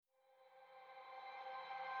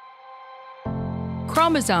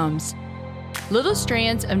Chromosomes. Little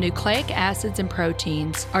strands of nucleic acids and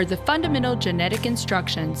proteins are the fundamental genetic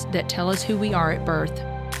instructions that tell us who we are at birth.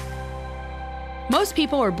 Most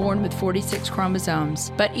people are born with 46 chromosomes,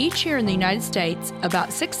 but each year in the United States,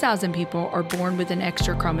 about 6,000 people are born with an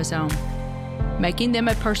extra chromosome, making them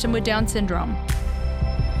a person with Down syndrome.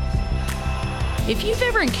 If you've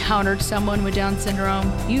ever encountered someone with Down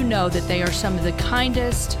syndrome, you know that they are some of the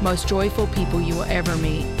kindest, most joyful people you will ever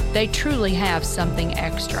meet. They truly have something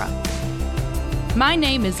extra. My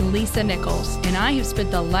name is Lisa Nichols, and I have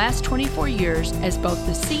spent the last 24 years as both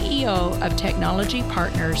the CEO of Technology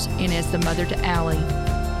Partners and as the mother to Allie.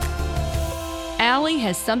 Allie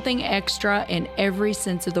has something extra in every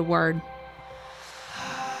sense of the word.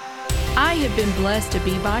 I have been blessed to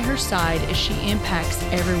be by her side as she impacts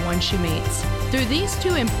everyone she meets. Through these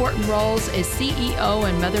two important roles as CEO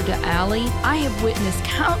and mother to Allie, I have witnessed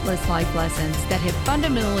countless life lessons that have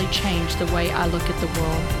fundamentally changed the way I look at the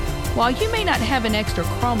world. While you may not have an extra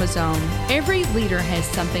chromosome, every leader has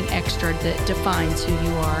something extra that defines who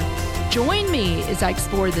you are. Join me as I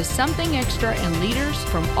explore the something extra in leaders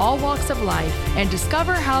from all walks of life and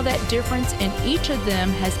discover how that difference in each of them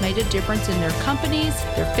has made a difference in their companies,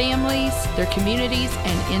 their families, their communities,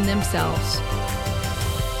 and in themselves.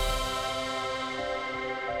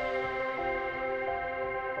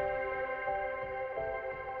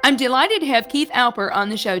 I'm delighted to have Keith Alper on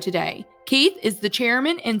the show today. Keith is the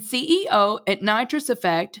chairman and CEO at Nitrous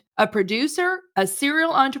Effect, a producer, a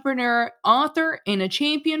serial entrepreneur, author, and a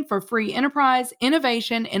champion for free enterprise,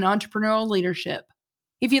 innovation, and entrepreneurial leadership.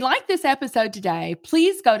 If you like this episode today,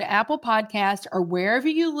 please go to Apple Podcasts or wherever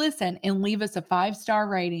you listen and leave us a 5-star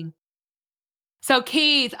rating. So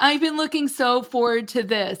Keith, I've been looking so forward to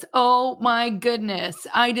this. Oh my goodness.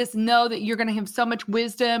 I just know that you're going to have so much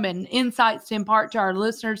wisdom and insights to impart to our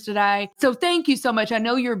listeners today. So thank you so much. I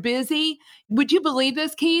know you're busy. Would you believe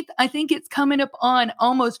this, Keith? I think it's coming up on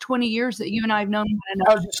almost 20 years that you and I have known one another.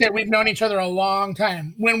 I was going to say, we've known each other a long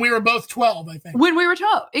time. When we were both 12, I think. When we were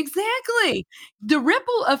 12. Exactly. The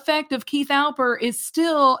ripple effect of Keith Alper is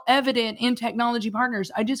still evident in Technology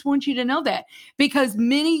Partners. I just want you to know that because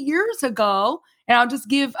many years ago, and I'll just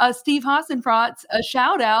give Steve Hassenfratz a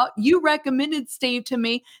shout out. You recommended Steve to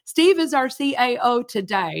me. Steve is our CAO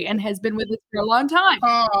today and has been with us for a long time.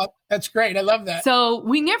 Oh, that's great. I love that. So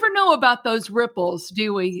we never know about those ripples,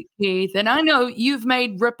 do we, Keith? And I know you've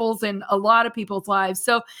made ripples in a lot of people's lives.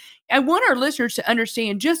 So I want our listeners to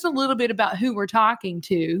understand just a little bit about who we're talking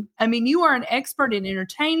to. I mean, you are an expert in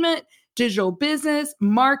entertainment, digital business,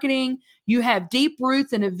 marketing. You have deep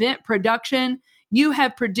roots in event production. You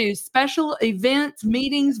have produced special events,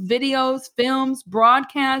 meetings, videos, films,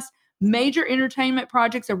 broadcasts, major entertainment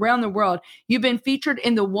projects around the world. You've been featured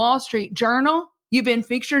in the Wall Street Journal. You've been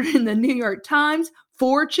featured in the New York Times,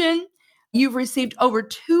 Fortune. You've received over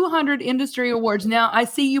 200 industry awards. Now, I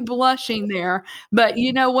see you blushing there, but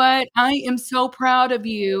you know what? I am so proud of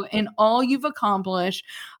you and all you've accomplished.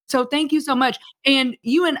 So thank you so much. And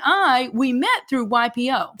you and we met through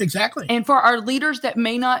YPO. Exactly. And for our leaders that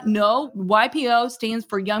may not know, YPO stands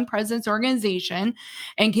for Young Presidents Organization.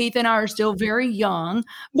 And Keith and I are still very young.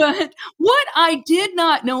 But what I did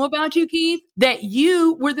not know about you, Keith, that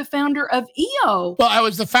you were the founder of EO. Well, I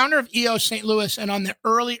was the founder of EO St. Louis and on the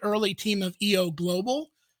early team of EO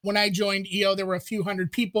Global. When I joined EO, there were a few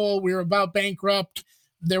hundred people. We were about bankrupt.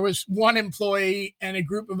 There was one employee and a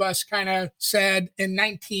group of us kind of said in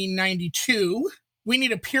 1992, we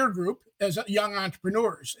need a peer group as young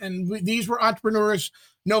entrepreneurs. And these were entrepreneurs,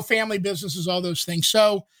 no family businesses, all those things.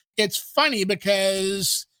 So it's funny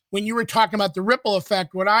because when you were talking about the ripple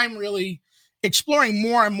effect, what I'm really exploring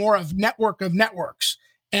more and more of networks.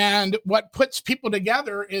 And what puts people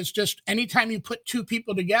together is just anytime you put two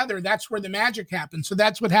people together, that's where the magic happens. So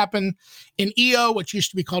that's what happened in EO, which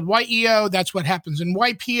used to be called YEO. That's what happens in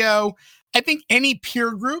YPO. I think any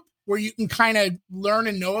peer group where you can kind of learn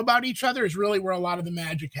and know about each other is really where a lot of the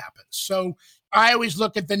magic happens. So I always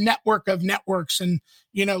look at the network of networks and,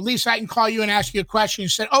 Lisa, I can call you and ask you a question. You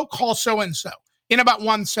said, oh, call so-and-so in about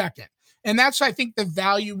 1 second. And that's, I think, the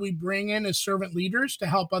value we bring in as servant leaders to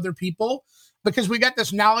help other people. Because we got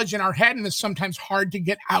this knowledge in our head and it's sometimes hard to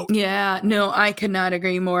get out. Yeah, no, I could not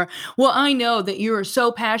agree more. Well, I know that you are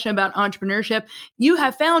so passionate about entrepreneurship. You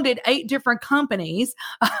have founded 8 different companies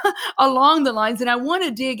along the lines, and I want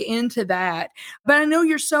to dig into that. But I know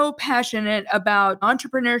you're so passionate about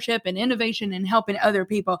entrepreneurship and innovation and helping other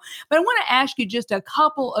people. But I want to ask you just a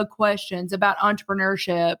couple of questions about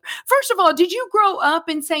entrepreneurship. First of all, did you grow up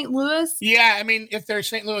in St. Louis? Yeah, I mean, if there's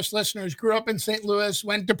St. Louis listeners, grew up in St. Louis,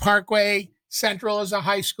 went to Parkway Central as a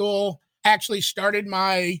high school, actually started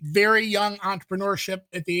my very young entrepreneurship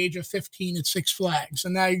at the age of 15 at Six Flags.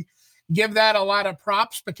 And I give that a lot of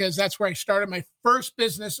props because that's where I started my first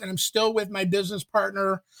business. And I'm still with my business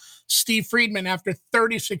partner, Steve Friedman, after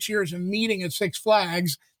 36 years of meeting at Six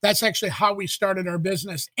Flags. That's actually how we started our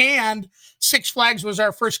business. And Six Flags was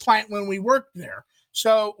our first client when we worked there.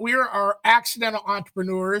 So we are accidental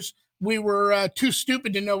entrepreneurs. We were too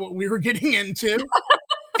stupid to know what we were getting into.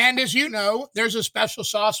 And as you know, there's a special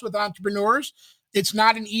sauce with entrepreneurs. It's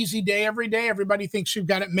not an easy day every day. Everybody thinks you've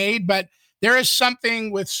got it made, but there is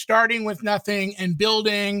something with starting with nothing and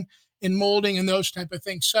building and molding and those type of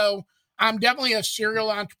things. So I'm definitely a serial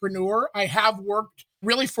entrepreneur. I have worked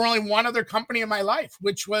really for only one other company in my life,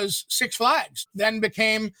 which was Six Flags, then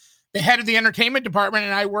became the head of the entertainment department.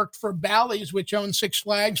 And I worked for Bally's, which owns Six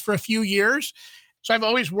Flags, for a few years. So I've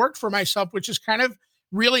always worked for myself, which is kind of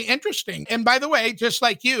really interesting. And by the way, just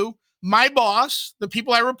like you, my boss, the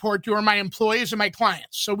people I report to, are my employees and my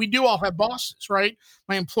clients. So we do all have bosses, right?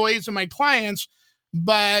 My employees and my clients.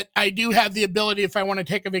 But I do have the ability, if I want to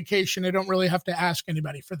take a vacation, I don't really have to ask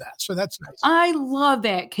anybody for that. So that's nice. I love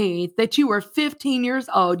that, Keith, that you were 15 years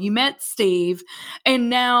old. You met Steve, and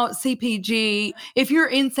now CPG. If you're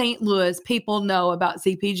in St. Louis, people know about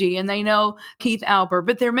CPG and they know Keith Albert,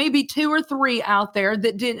 but there may be 2 or 3 out there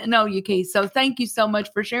that didn't know you, Keith. So thank you so much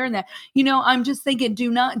for sharing that. I'm just thinking,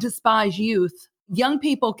 do not despise youth. Young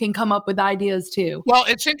people can come up with ideas too. Well,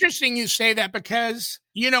 it's interesting you say that because,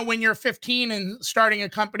 when you're 15 and starting a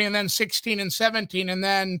company and then 16 and 17 and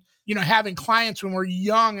then, having clients when we're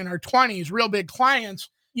young in our 20s, real big clients,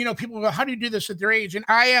 people go, how do you do this at their age? And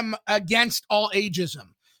I am against all ageism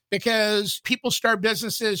because people start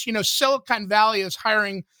businesses, Silicon Valley is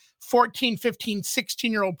hiring 14, 15,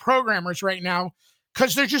 16-year-old programmers right now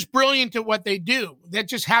because they're just brilliant at what they do. They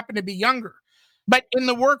just happen to be younger. But in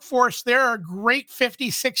the workforce, there are great 50,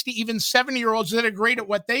 60, even 70-year-olds that are great at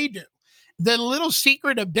what they do. The little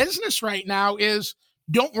secret of business right now is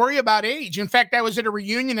don't worry about age. In fact, I was at a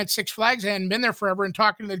reunion at Six Flags. I hadn't been there forever, and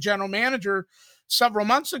talking to the general manager several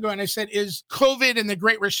months ago. And I said, is COVID and the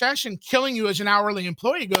Great Recession killing you as an hourly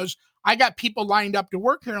employee? He goes, I got people lined up to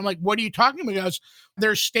work here. I'm like, what are you talking about? He goes,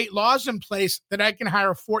 there's state laws in place that I can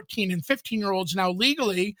hire 14 and 15-year-olds now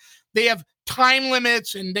legally. They have time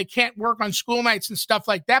limits and they can't work on school nights and stuff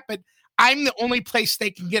like that. But I'm the only place they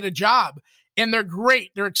can get a job. And they're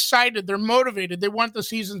great. They're excited. They're motivated. They want the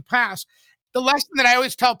season pass. The lesson that I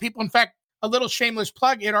always tell people, in fact, a little shameless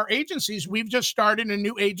plug at our agencies, we've just started a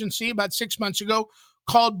new agency about 6 months ago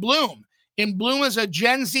called Bloom. And Bloom is a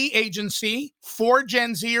Gen Z agency for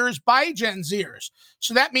Gen Zers by Gen Zers.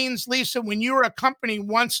 So that means, Lisa, when you're a company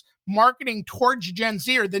once marketing towards Gen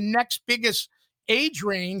Z, or the next biggest age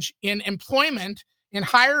range in employment, in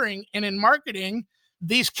hiring, and in marketing,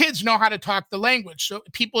 these kids know how to talk the language. So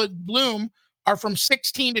people at Bloom are from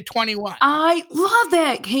 16 to 21. I love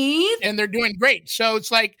that, Keith. And they're doing great. So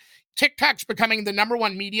it's like TikTok's becoming the number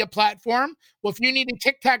one media platform. Well, if you need a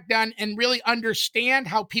TikTok done and really understand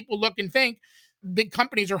how people look and think, big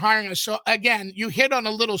companies are hiring us. So again, you hit on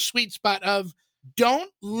a little sweet spot of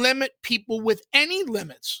don't limit people with any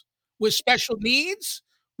limits, with special needs,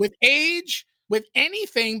 with age, with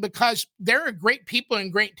anything, because there are great people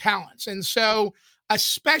and great talents. And so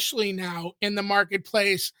especially now in the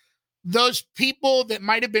marketplace, those people that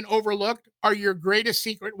might have been overlooked are your greatest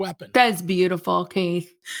secret weapon. That's beautiful,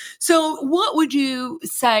 Keith. So what would you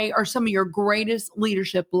say are some of your greatest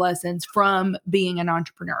leadership lessons from being an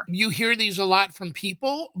entrepreneur? You hear these a lot from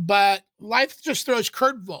people, but life just throws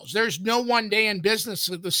curveballs. There's no one day in business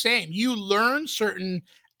that's the same. You learn certain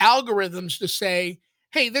algorithms to say,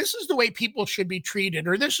 hey, this is the way people should be treated,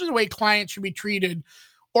 or this is the way clients should be treated,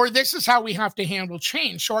 or this is how we have to handle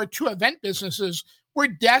change. So our 2 event businesses were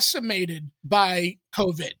decimated by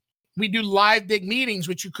COVID. We do live big meetings,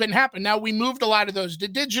 which you couldn't happen. Now we moved a lot of those to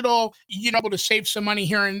digital, able to save some money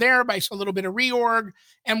here and there by a little bit of reorg,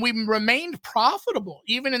 and we remained profitable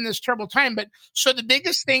even in this terrible time. But so the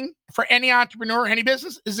biggest thing for any entrepreneur, any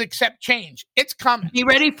business, is accept change. It's coming. Be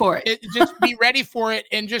ready for it. Just be ready for it,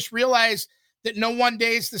 and just realize that no one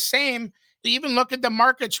day is the same. Even look at the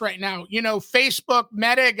markets right now. Facebook,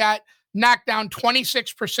 Meta got knocked down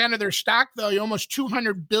 26% of their stock value, almost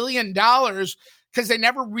 $200 billion, because they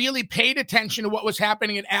never really paid attention to what was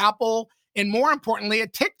happening at Apple and, more importantly,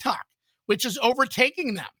 at TikTok, which is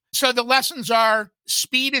overtaking them. So the lessons are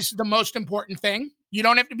speed is the most important thing. You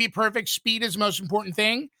don't have to be perfect. Speed is the most important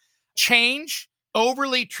thing. Change,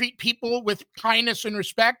 overly treat people with kindness and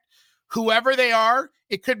respect, whoever they are.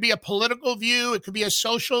 It could be a political view. It could be a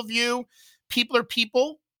social view. People are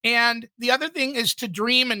people. And the other thing is to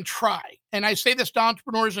dream and try. And I say this to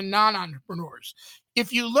entrepreneurs and non-entrepreneurs.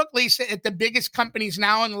 if you look, Lisa, at the biggest companies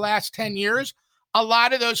now in the last 10 years, a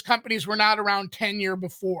lot of those companies were not around 10 years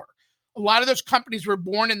before. A lot of those companies were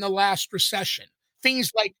born in the last recession.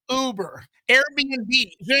 Things like Uber,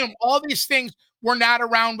 Airbnb, Zoom, all these things were not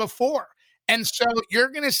around before. And so you're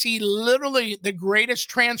going to see literally the greatest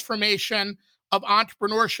transformation of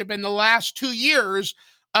entrepreneurship in the last 2 years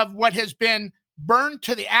of what has been burned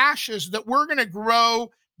to the ashes, that we're going to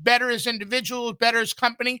grow better as individuals, better as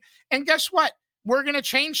company. And guess what? We're going to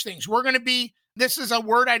change things. We're going to be, this is a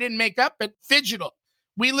word I didn't make up, but phygital.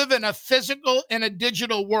 We live in a physical and a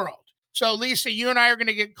digital world. So Lisa, you and I are going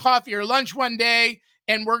to get coffee or lunch one day,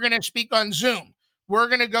 and we're going to speak on Zoom. We're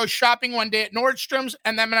going to go shopping one day at Nordstrom's,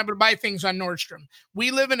 and then I'm going to buy things on Nordstrom. We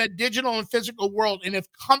live in a digital and physical world. And if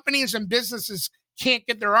companies and businesses can't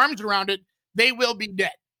get their arms around it, they will be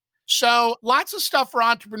dead. So lots of stuff for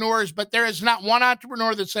entrepreneurs, but there is not one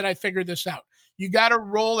entrepreneur that said, I figured this out. You got to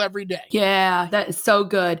roll every day. Yeah, that is so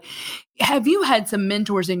good. Have you had some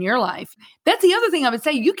mentors in your life? That's the other thing I would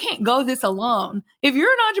say. You can't go this alone. If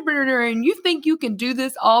you're an entrepreneur and you think you can do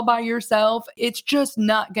this all by yourself, it's just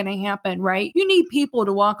not going to happen, right? You need people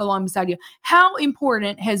to walk along beside you. How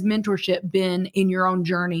important has mentorship been in your own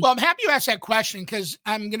journey? Well, I'm happy you asked that question because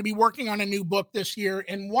I'm going to be working on a new book this year.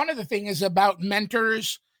 And one of the things is about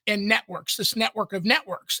mentors and networks, this network of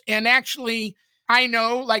networks. And actually, I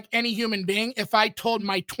know, like any human being, if I told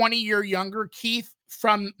my 20-year younger Keith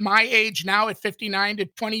from my age now at 59 to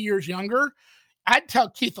 20 years younger, I'd tell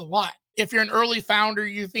Keith a lot. If you're an early founder,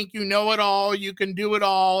 you think you know it all, you can do it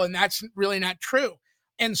all, and that's really not true.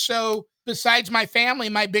 And so besides my family,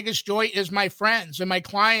 my biggest joy is my friends and my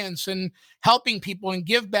clients and helping people and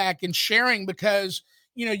give back and sharing, because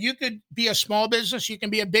you could be a small business, you can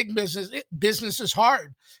be a big business. Business is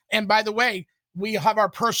hard. And by the way, we have our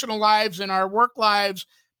personal lives and our work lives.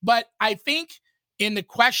 But I think in the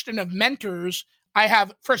question of mentors, I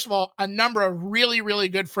have, first of all, a number of really, really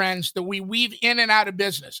good friends that we weave in and out of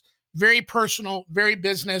business. Very personal, very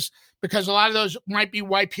business, because a lot of those might be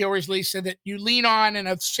YPOers, Lisa, that you lean on in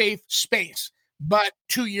a safe space. But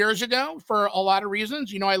 2 years ago, for a lot of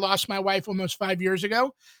reasons, I lost my wife almost 5 years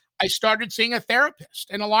ago. I started seeing a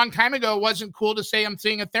therapist. And a long time ago, it wasn't cool to say I'm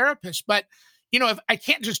seeing a therapist. But if I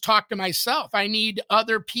can't just talk to myself, I need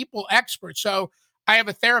other people, experts. So I have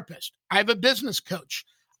a therapist. I have a business coach.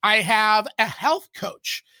 I have a health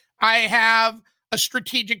coach. I have a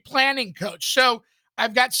strategic planning coach. So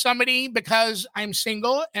I've got somebody, because I'm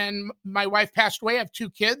single and my wife passed away. I have 2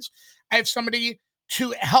 kids. I have somebody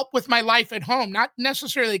to help with my life at home, not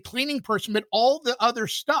necessarily a cleaning person, but all the other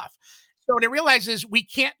stuff. So what I realize is we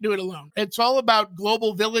can't do it alone. It's all about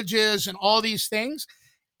global villages and all these things.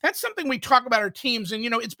 That's something we talk about our teams. And,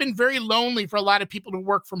 it's been very lonely for a lot of people to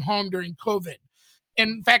work from home during COVID.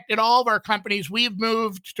 In fact, at all of our companies, we've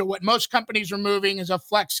moved to what most companies are moving is a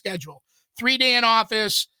flex schedule. 3-day in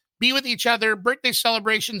office, be with each other, birthday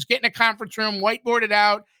celebrations, get in a conference room, whiteboard it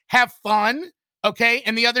out, have fun, okay?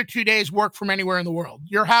 And the other 2 days, work from anywhere in the world.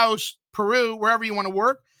 Your house, Peru, wherever you want to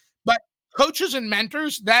work. But coaches and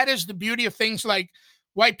mentors, that is the beauty of things like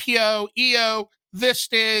YPO, EO,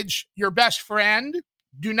 Vistage, your best friend.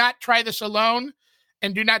 Do not try this alone,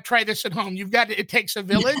 and do not try this at home. It takes a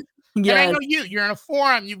village. Yes. And I know you're in a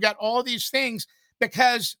forum, you've got all these things,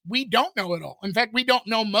 because we don't know it all. In fact, we don't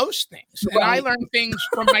know most things. Right. And I learn things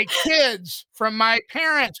from my kids, from my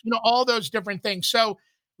parents, all those different things. So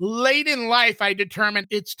late in life, I determined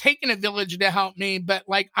it's taken a village to help me, but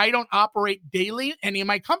I don't operate daily any of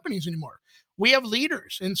my companies anymore. We have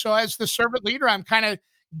leaders. And so as the servant leader, I'm kind of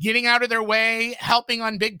getting out of their way, helping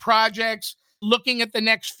on big projects, looking at the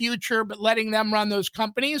next future, but letting them run those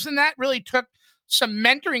companies. And that really took some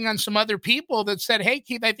mentoring on some other people that said, hey,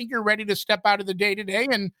 Keith, I think you're ready to step out of the day-to-day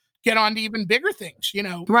and get on to even bigger things,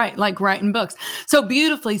 Right, like writing books. So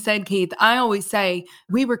beautifully said, Keith. I always say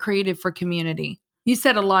we were created for community. You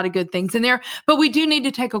said a lot of good things in there, but we do need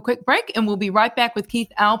to take a quick break, and we'll be right back with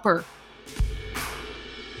Keith Alper.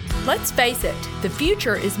 Let's face it, the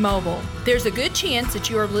future is mobile. There's a good chance that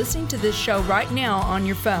you are listening to this show right now on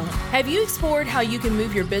your phone. Have you explored how you can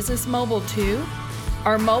move your business mobile too?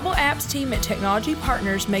 Our mobile apps team at Technology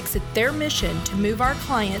Partners makes it their mission to move our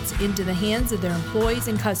clients into the hands of their employees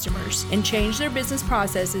and customers and change their business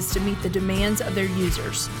processes to meet the demands of their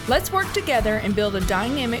users. Let's work together and build a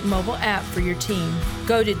dynamic mobile app for your team.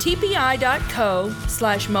 Go to tpi.co/mobile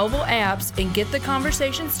apps and get the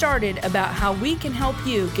conversation started about how we can help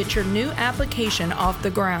you get your new application off the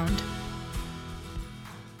ground.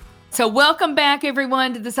 So welcome back,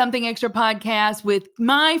 everyone, to the Something Extra podcast with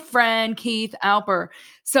my friend, Keith Alper.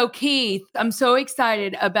 So Keith, I'm so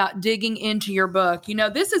excited about digging into your book.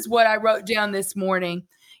 This is what I wrote down this morning.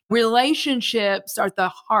 Relationships are at the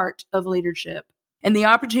heart of leadership, and the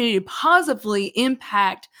opportunity to positively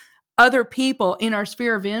impact other people in our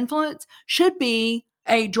sphere of influence should be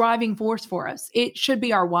a driving force for us. It should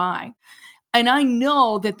be our why. And I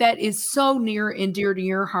know that that is so near and dear to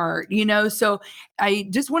your heart, so I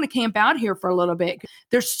just want to camp out here for a little bit.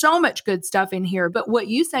 There's so much good stuff in here, but what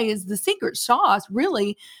you say is the secret sauce,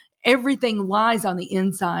 really, everything lies on the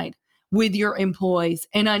inside with your employees.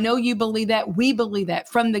 And I know you believe that. We believe that.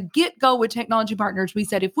 From the get-go with Technology Partners, we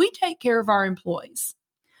said, if we take care of our employees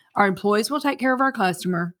will take care of our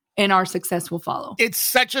customer, and our success will follow. It's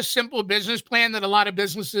such a simple business plan that a lot of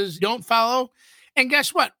businesses don't follow. And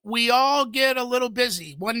guess what? We all get a little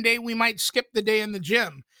busy. One day we might skip the day in the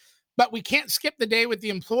gym, but we can't skip the day with the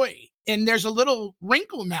employee. And there's a little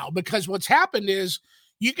wrinkle now, because what's happened is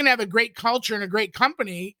you can have a great culture and a great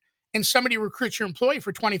company, and somebody recruits your employee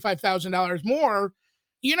for $25,000 more.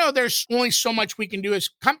 There's only so much we can do as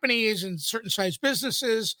companies and certain size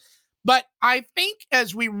businesses. But I think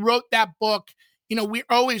as we wrote that book, we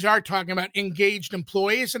always are talking about engaged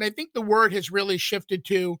employees. And I think the word has really shifted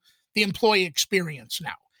to the employee experience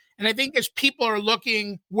now. And I think as people are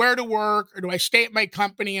looking where to work, or do I stay at my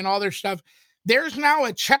company and all their stuff, there's now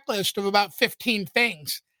a checklist of about 15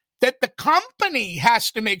 things that the company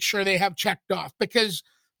has to make sure they have checked off, because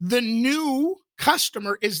the new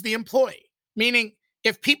customer is the employee. Meaning,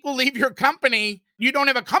 if people leave your company, you don't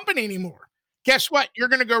have a company anymore. Guess what? You're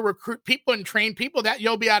going to go recruit people and train people, that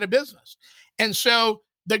you'll be out of business. And so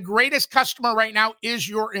the greatest customer right now is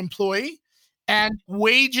your employee. And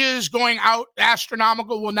wages going out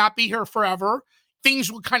astronomical will not be here forever.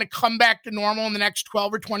 Things will kind of come back to normal in the next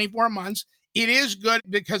 12 or 24 months. It is good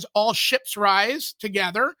because all ships rise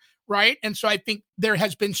together, right? And so I think there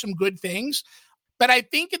has been some good things. But I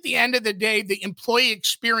think at the end of the day, the employee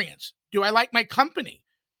experience, do I like my company?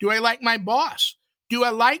 Do I like my boss? Do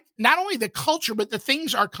I like not only the culture, but the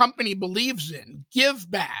things our company believes in? Give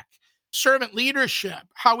back, servant leadership,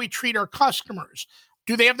 how we treat our customers.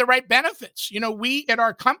 Do they have the right benefits? We at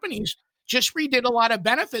our companies just redid a lot of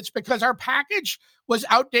benefits because our package was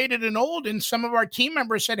outdated and old. And some of our team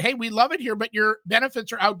members said, hey, we love it here, but your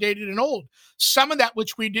benefits are outdated and old. Some of that,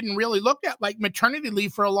 which we didn't really look at, like maternity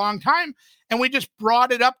leave for a long time. And we just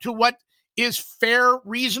brought it up to what is fair,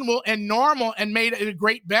 reasonable, and normal, and made it a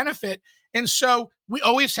great benefit. And so we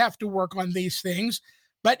always have to work on these things.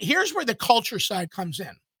 But here's where the culture side comes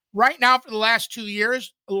in. Right now, for the last 2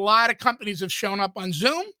 years, a lot of companies have shown up on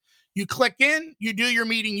Zoom. You click in, you do your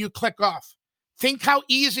meeting, you click off. Think how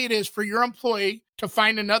easy it is for your employee to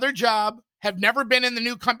find another job, have never been in the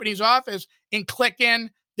new company's office, and click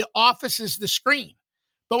in. The office is the screen.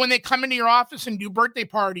 But when they come into your office and do birthday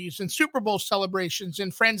parties and Super Bowl celebrations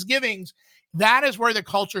and Friendsgivings, that is where the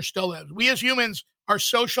culture still lives. We as humans are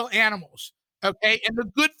social animals, okay? And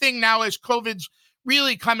the good thing now is COVID's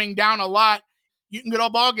really coming down a lot. You can go to a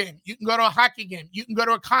ball game. You can go to a hockey game. You can go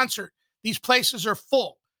to a concert. These places are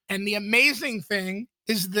full. And the amazing thing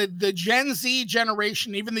is that the Gen Z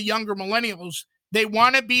generation, even the younger millennials, they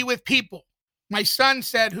want to be with people. My son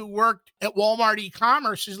said, who worked at Walmart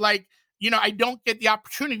e-commerce, is like, I don't get the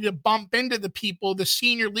opportunity to bump into the people, the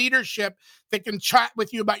senior leadership that can chat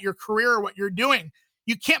with you about your career or what you're doing.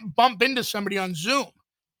 You can't bump into somebody on Zoom.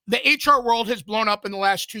 The HR world has blown up in the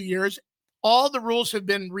last 2 years. All the rules have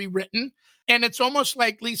been rewritten. And it's almost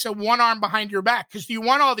like, Lisa, one arm behind your back, because you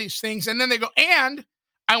want all these things. And then they go, and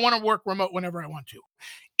I want to work remote whenever I want to.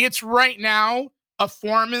 It's right now a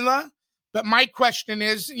formula. But my question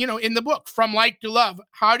is, in the book, From Like to Love,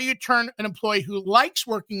 how do you turn an employee who likes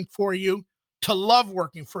working for you to love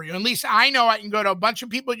working for you? And Lisa, I know I can go to a bunch of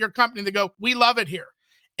people at your company that go, we love it here.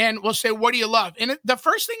 And we'll say, what do you love? And the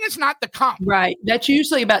first thing is not the comp. Right. That's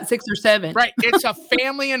usually about 6 or 7. Right. It's a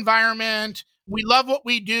family environment. We love what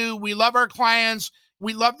we do. We love our clients.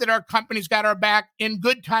 We love that our company's got our back in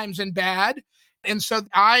good times and bad. And so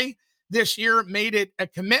I, this year, made it a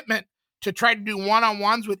commitment to try to do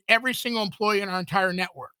one-on-ones with every single employee in our entire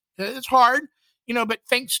network. It's hard, but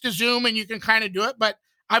thanks to Zoom, and you can kind of do it. But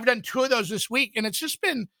I've done 2 of those this week, and it's just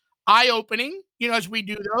been eye-opening, as we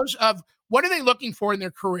do those, of what are they looking for in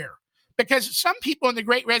their career? Because some people in the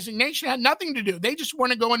Great Resignation had nothing to do. They just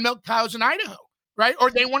want to go and milk cows in Idaho, right?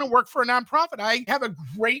 Or they want to work for a nonprofit. I have a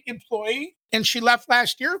great employee, and she left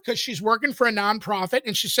last year because she's working for a nonprofit,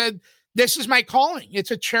 and she said, this is my calling.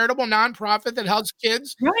 It's a charitable nonprofit that helps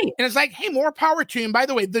kids. Right. And it's like, hey, more power to you. And by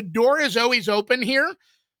the way, the door is always open here,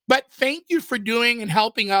 but thank you for doing and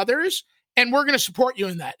helping others. And we're going to support you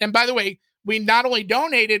in that. And by the way, we not only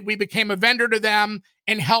donated, we became a vendor to them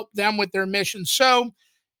and helped them with their mission. So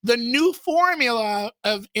The new formula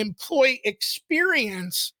of employee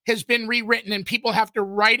experience has been rewritten, and people have to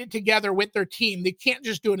write it together with their team. They can't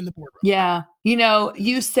just do it in the boardroom. Yeah.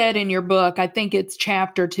 You said in your book, I think it's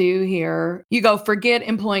chapter 2 here, you go, forget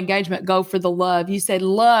employee engagement, go for the love. You said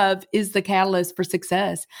love is the catalyst for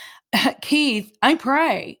success. Keith, I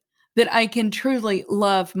pray that I can truly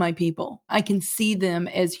love my people. I can see them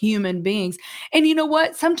as human beings. And you know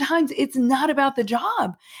what? Sometimes it's not about the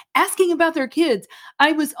job. Asking about their kids.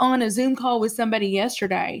 I was on a Zoom call with somebody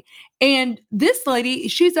yesterday, and this lady,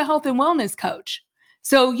 she's a health and wellness coach.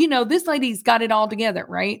 So, this lady's got it all together,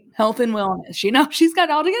 right? Health and wellness, she's got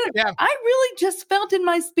it all together. Yeah. I really just felt in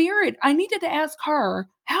my spirit, I needed to ask her,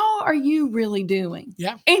 how are you really doing?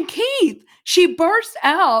 Yeah. And Keith, she burst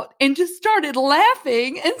out and just started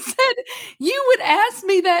laughing and said, you would ask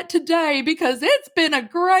me that today because it's been a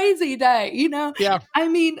crazy day, Yeah. I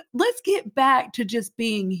mean, let's get back to just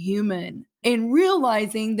being human and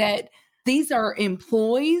realizing that these are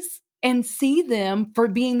employees and see them for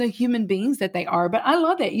being the human beings that they are. But I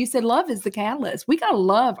love that. You said love is the catalyst. We got to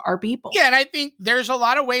love our people. Yeah, and I think there's a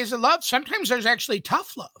lot of ways to love. Sometimes there's actually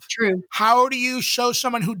tough love. True. How do you show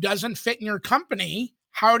someone who doesn't fit in your company?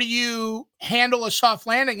 How do you handle a soft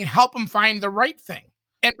landing and help them find the right thing?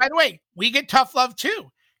 And by the way, we get tough love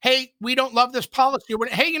too. Hey, we don't love this policy.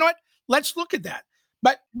 Hey, you know what? Let's look at that.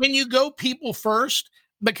 But when you go people first,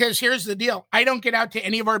 because here's the deal. I don't get out to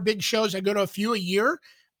any of our big shows. I go to a few a year.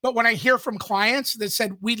 But when I hear from clients that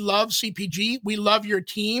said, we love CPG, we love your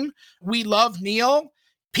team, we love Neil,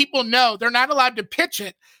 people know they're not allowed to pitch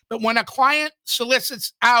it. But when a client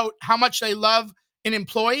solicits out how much they love an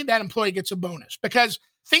employee, that employee gets a bonus. Because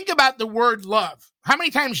think about the word love. How many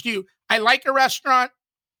times I like a restaurant,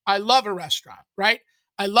 I love a restaurant, right?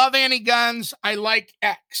 I love Annie Gunn's, I like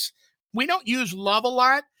X. We don't use love a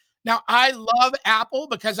lot. Now, I love Apple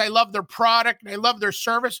because I love their product and I love their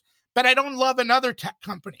service. But I don't love another tech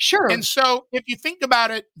company. Sure. And so if you think about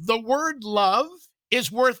it, the word love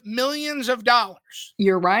is worth millions of dollars.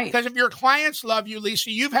 You're right. Because if your clients love you,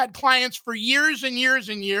 Lisa, you've had clients for years and years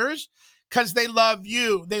and years because they love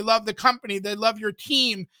you. They love the company. They love your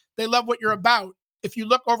team. They love what you're about. If you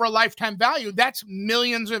look over a lifetime value, that's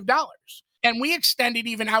millions of dollars. And we extend it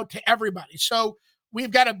even out to everybody. So we've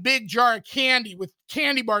got a big jar of candy with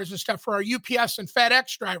candy bars and stuff for our UPS and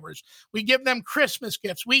FedEx drivers. We give them Christmas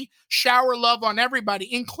gifts. We shower love on everybody,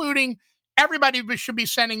 including everybody should be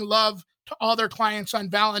sending love to all their clients on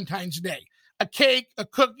Valentine's Day. A cake, a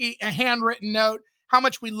cookie, a handwritten note, how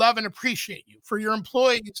much we love and appreciate you. For your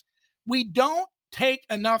employees, we don't take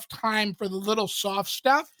enough time for the little soft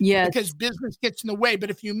stuff because business gets in the way. But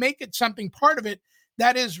if you make it something part of it,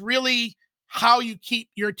 that is really how you keep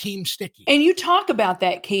your team sticky. And you talk about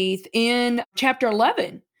that, Keith, in chapter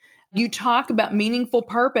 11. You talk about meaningful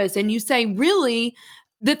purpose and you say, really,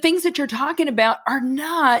 the things that you're talking about are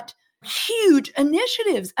not huge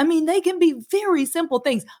initiatives. I mean, they can be very simple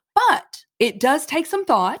things, but it does take some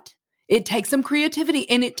thought. It takes some creativity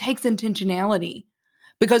and it takes intentionality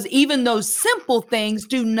because even those simple things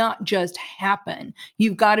do not just happen.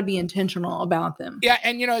 You've got to be intentional about them. Yeah.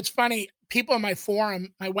 And it's funny. People in my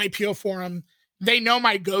forum, my YPO forum, they know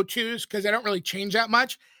my go-tos because I don't really change that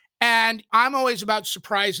much. And I'm always about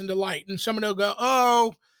surprise and delight. And someone will go,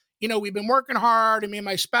 oh, we've been working hard, and me and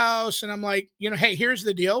my spouse. And I'm like, hey, here's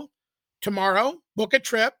the deal. Tomorrow, book a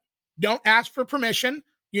trip. Don't ask for permission.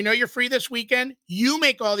 You're free this weekend. You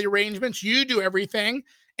make all the arrangements. You do everything.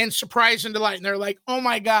 And surprise and delight. And they're like, oh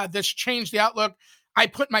my God, this changed the outlook. I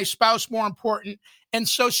put my spouse more important. And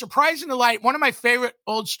so surprise and delight, one of my favorite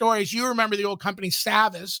old stories, you remember the old company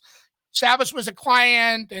Savvis. Savvis was a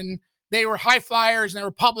client and they were high flyers and they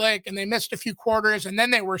were public and they missed a few quarters and then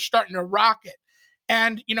they were starting to rocket.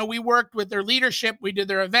 And, we worked with their leadership. We did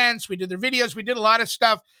their events. We did their videos. We did a lot of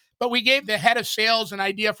stuff. But we gave the head of sales an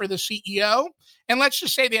idea for the CEO. And let's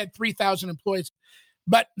just say they had 3,000 employees.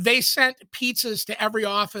 But they sent pizzas to every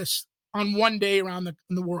office on one day around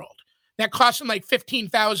the world. That cost them like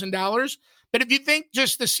 $15,000. But if you think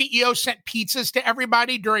just the CEO sent pizzas to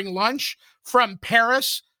everybody during lunch from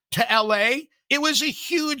Paris to LA, it was a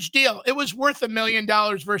huge deal. It was worth $1 million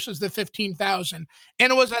versus the $15,000.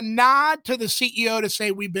 And it was a nod to the CEO to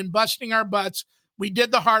say, we've been busting our butts. We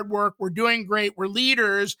did the hard work. We're doing great. We're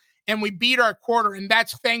leaders and we beat our quarter. And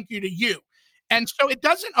that's thank you to you. And so it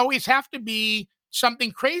doesn't always have to be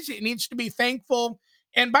something crazy. It needs to be thankful.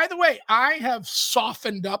 And by the way, I have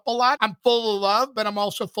softened up a lot. I'm full of love, but I'm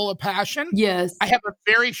also full of passion. Yes. I have a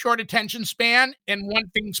very short attention span and one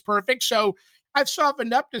thing's perfect. So I've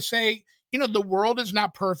softened up to say, the world is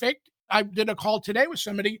not perfect. I did a call today with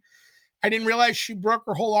somebody. I didn't realize she broke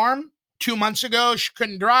her whole arm 2 months ago. She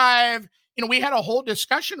couldn't drive. we had a whole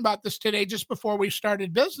discussion about this today just before we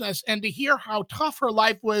started business, and to hear how tough her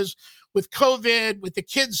life was with COVID, with the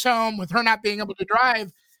kids home, with her not being able to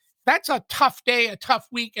drive, that's a tough day, a tough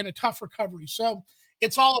week, and a tough recovery. So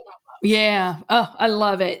it's all about love. Yeah. Oh, I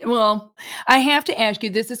love it. Well, I have to ask you,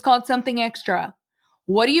 this is called Something Extra.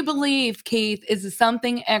 What do you believe, Keith, is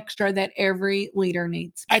something extra that every leader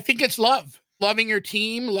needs? I think it's love. Loving your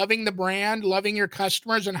team, loving the brand, loving your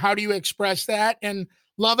customers, and how do you express that? And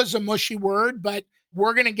love is a mushy word, but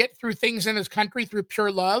we're going to get through things in this country through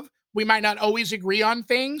pure love. We might not always agree on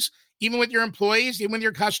things, even with your employees, even with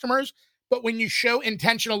your customers. But when you show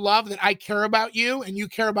intentional love that I care about you and you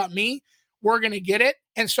care about me, we're going to get it.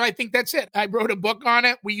 And so I think that's it. I wrote a book on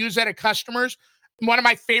it. We use that at customers. One of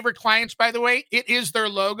my favorite clients, by the way, it is their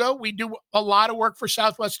logo. We do a lot of work for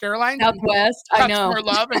Southwest Airlines. Southwest, I know. Customer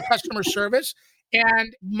love and customer service.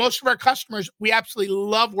 And most of our customers, we absolutely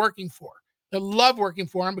love working for. They love working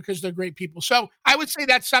for them because they're great people. So I would say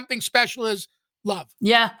that's something special is love.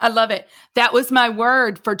 Yeah, I love it. That was my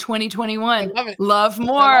word for 2021. I love it. Love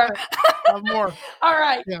more. Love more. All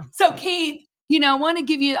right. Yeah. So Keith, I want to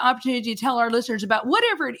give you the opportunity to tell our listeners about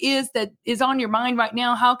whatever it is that is on your mind right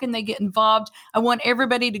now. How can they get involved? I want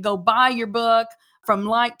everybody to go buy your book, From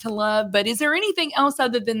Like to Love. But is there anything else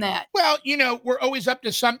other than that? Well, we're always up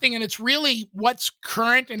to something, and it's really what's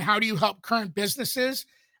current and how do you help current businesses.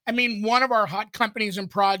 I mean, one of our hot companies and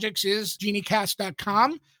projects is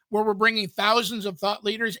GenieCast.com, where we're bringing thousands of thought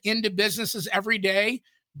leaders into businesses every day.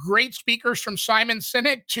 Great speakers from Simon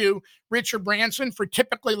Sinek to Richard Branson for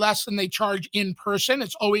typically less than they charge in person.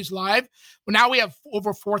 It's always live. Well, now we have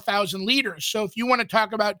over 4,000 leaders. So if you want to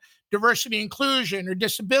talk about diversity, inclusion, or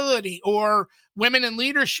disability, or women in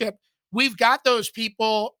leadership, we've got those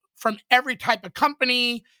people from every type of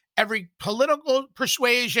company, every political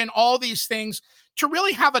persuasion, all these things to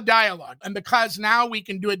really have a dialogue. And because now we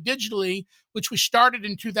can do it digitally, which we started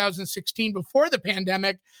in 2016 before the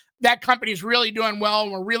pandemic, that company is really doing well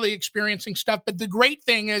and we're really experiencing stuff. But the great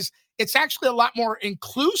thing is it's actually a lot more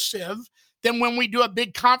inclusive than when we do a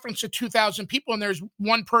big conference of 2,000 people and there's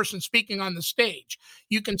one person speaking on the stage.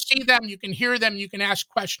 You can see them, you can hear them, you can ask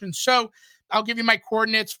questions. So I'll give you my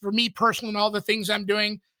coordinates for me personally and all the things I'm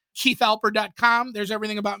doing. KeithAlper.com. There's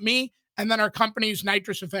everything about me. And then our company's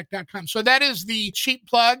nitruseffect.com. So that is the cheap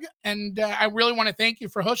plug. And I really want to thank you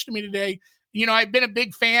for hosting me today. I've been a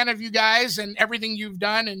big fan of you guys and everything you've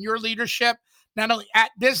done and your leadership, not only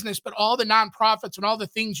at business, but all the nonprofits and all the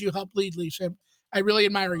things you help lead, Lisa. I really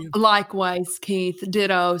admire you. Likewise, Keith.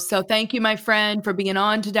 Ditto. So thank you, my friend, for being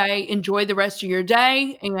on today. Enjoy the rest of your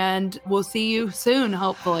day, and we'll see you soon,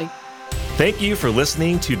 hopefully. Thank you for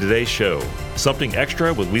listening to today's show. Something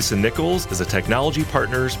Extra with Lisa Nichols is a Technology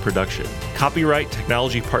Partners production. Copyright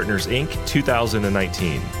Technology Partners, Inc.,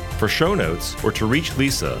 2019. For show notes or to reach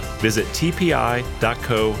Lisa, visit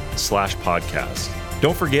tpi.co/podcast.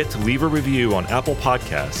 Don't forget to leave a review on Apple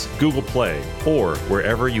Podcasts, Google Play, or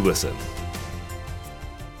wherever you listen.